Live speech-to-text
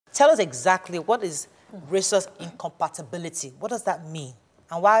Tell us exactly what is rhesus incompatibility. What does that mean?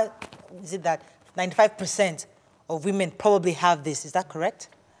 And why is it that 95% of women probably have this? Is that correct?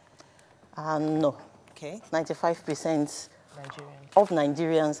 No. Okay. 95% of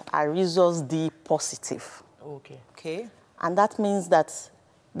Nigerians are Rhesus D positive. Okay. Okay. And that means that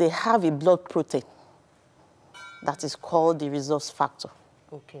they have a blood protein that is called the rhesus factor.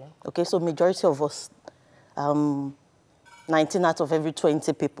 Okay. Okay, so majority of us, 19 out of every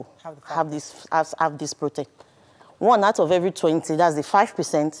 20 people have this protein. 1 out of every 20, that's the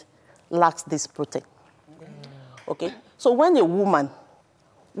 5%, lacks this protein. Okay, so when a woman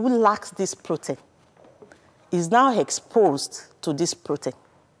who lacks this protein is now exposed to this protein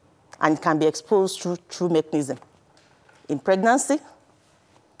and can be exposed through mechanism in pregnancy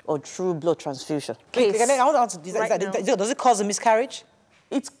or through blood transfusion. Wait, I want to answer, does it cause a miscarriage?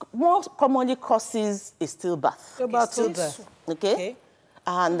 It more commonly causes a stillbirth. Stillbirth. Okay?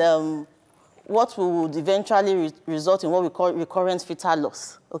 And what would eventually result in what we call recurrent fetal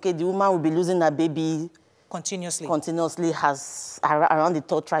loss. Okay, the woman will be losing her baby continuously has around the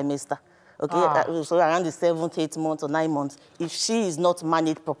 3rd trimester. Okay, so around the 7th, 8th month or 9 months, if she is not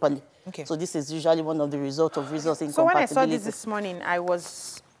managed properly. Okay. So this is usually one of the results of rhesus incompatibility. So when I saw this morning, I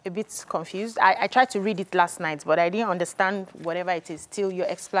was a bit confused. I tried to read it last night, but I didn't understand whatever it is till your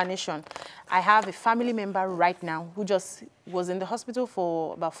explanation. I have a family member right now who just was in the hospital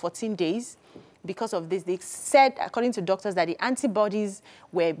for about 14 days. Because of this, they said, according to doctors, that the antibodies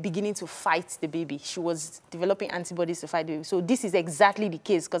were beginning to fight the baby. She was developing antibodies to fight the baby. So this is exactly the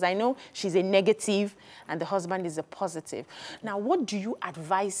case, because I know she's a negative and the husband is a positive. Now, what do you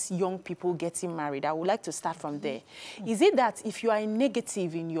advise young people getting married? I would like to start from there. Is it that if you are a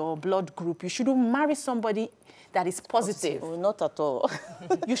negative in your blood group, you shouldn't marry somebody that is positive? Oh, not at all.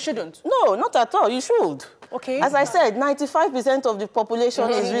 You shouldn't? No, not at all. You should. Okay. As I said, 95% of the population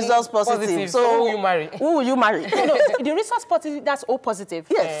is rhesus positive. So who will you marry? Who will you marry? No, the rhesus positive, that's O positive.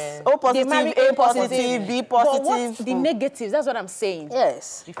 Yes. O positive, A positive, B positive. But what's the negatives? That's what I'm saying.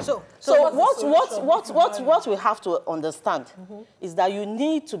 Yes. So what we have to understand is that you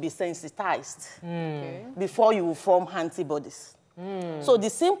need to be sensitized before you form antibodies. So the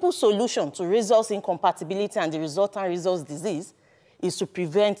simple solution to rhesus incompatibility and the resultant rhesus disease is to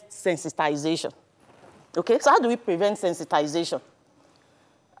prevent sensitization. Okay, so how do we prevent sensitization?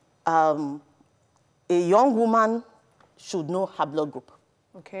 A young woman should know her blood group.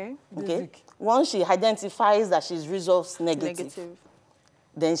 Okay. Okay. Once she identifies that she's rhesus negative,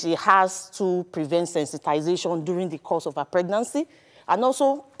 then she has to prevent sensitization during the course of her pregnancy, and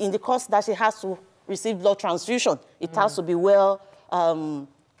also in the course that she has to receive blood transfusion. It has to be well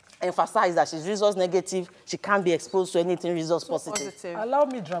emphasized that she's rhesus negative. She can't be exposed to anything rhesus positive. Allow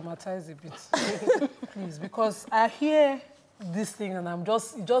me dramatize a bit, please, because I hear this thing and I'm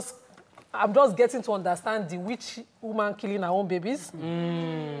just getting to understand the witch woman killing her own babies,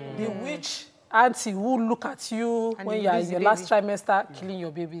 the witch auntie who look at you and when you are in your last trimester killing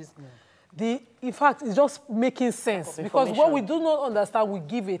your babies. In fact, it's just making sense because what we do not understand, we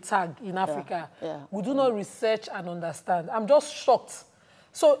give a tag in Africa. We do not research and understand. I'm just shocked.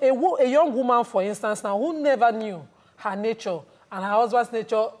 So a young woman, for instance, now who never knew her nature and her husband's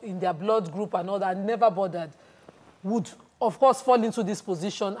nature in their blood group and all that, never bothered, would, of course, fall into this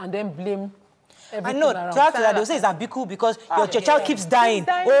position and then blame everything around. To add to that, they'll say it's abiku because your child keeps dying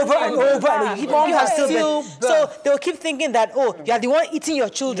over and over and you have still. So they'll keep thinking that, oh, you are the one eating your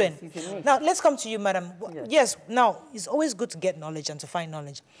children. Yes, now, let's come to you, madam. Yes, now, it's always good to get knowledge and to find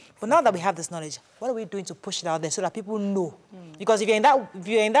knowledge. But now that we have this knowledge, what are we doing to push it out there so that people know? Because if you're in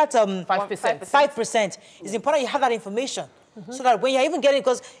that 5%, it's important you have that information. So that when you're even getting,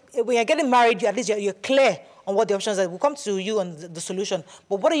 because when you're getting married, at least you're clear on what the options are. We'll come to you on the solution.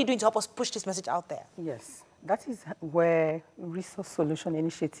 But what are you doing to help us push this message out there? Yes, that is where Resource Solution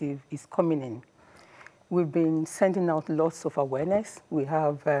Initiative is coming in. We've been sending out lots of awareness. We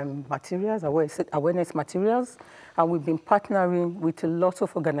have materials, awareness materials, and we've been partnering with a lot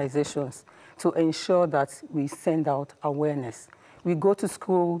of organizations to ensure that we send out awareness. We go to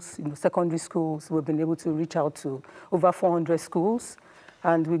schools, secondary schools. We've been able to reach out to over 400 schools.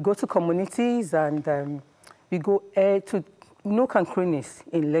 And we go to communities and we go to nook and crannies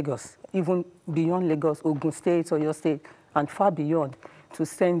in Lagos, even beyond Lagos, Ogun State, Oyo State, and far beyond to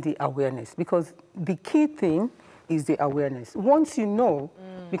send the awareness. Because the key thing is the awareness. Once you know,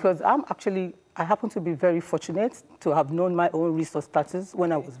 because I happen to be very fortunate to have known my own resource status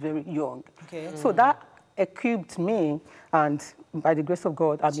when I was very young. Okay. So that equipped me, and by the grace of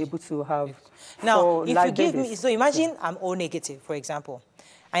God, I'm able to have. Now, if you give me, so imagine I'm O negative, for example.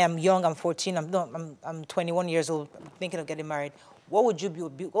 I am young, I'm 14, I'm 21 years old, I'm thinking of getting married. what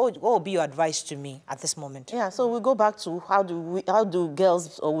would be your advice to me at this moment? Yeah, so we go back to how do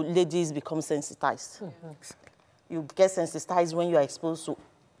girls or ladies become sensitized? You get sensitized when you are exposed to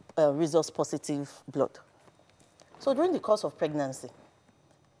rhesus positive blood. So during the course of pregnancy,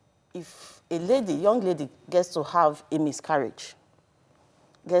 if a young lady gets to have a miscarriage,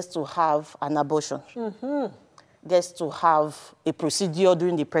 gets to have an abortion, gets to have a procedure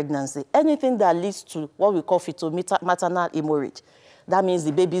during the pregnancy, anything that leads to what we call fetal maternal hemorrhage, that means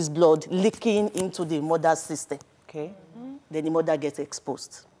the baby's blood leaking into the mother's system. Okay. Then the mother gets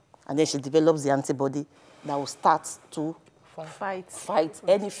exposed. And then she develops the antibody that will start to fight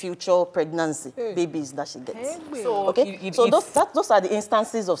any future pregnancy babies that she gets. So, okay? So those are the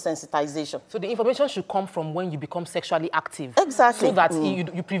instances of sensitization. So the information should come from when you become sexually active. Exactly. So that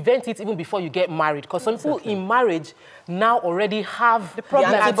you prevent it even before you get married. Because some people in marriage now already have the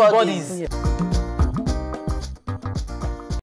antibodies.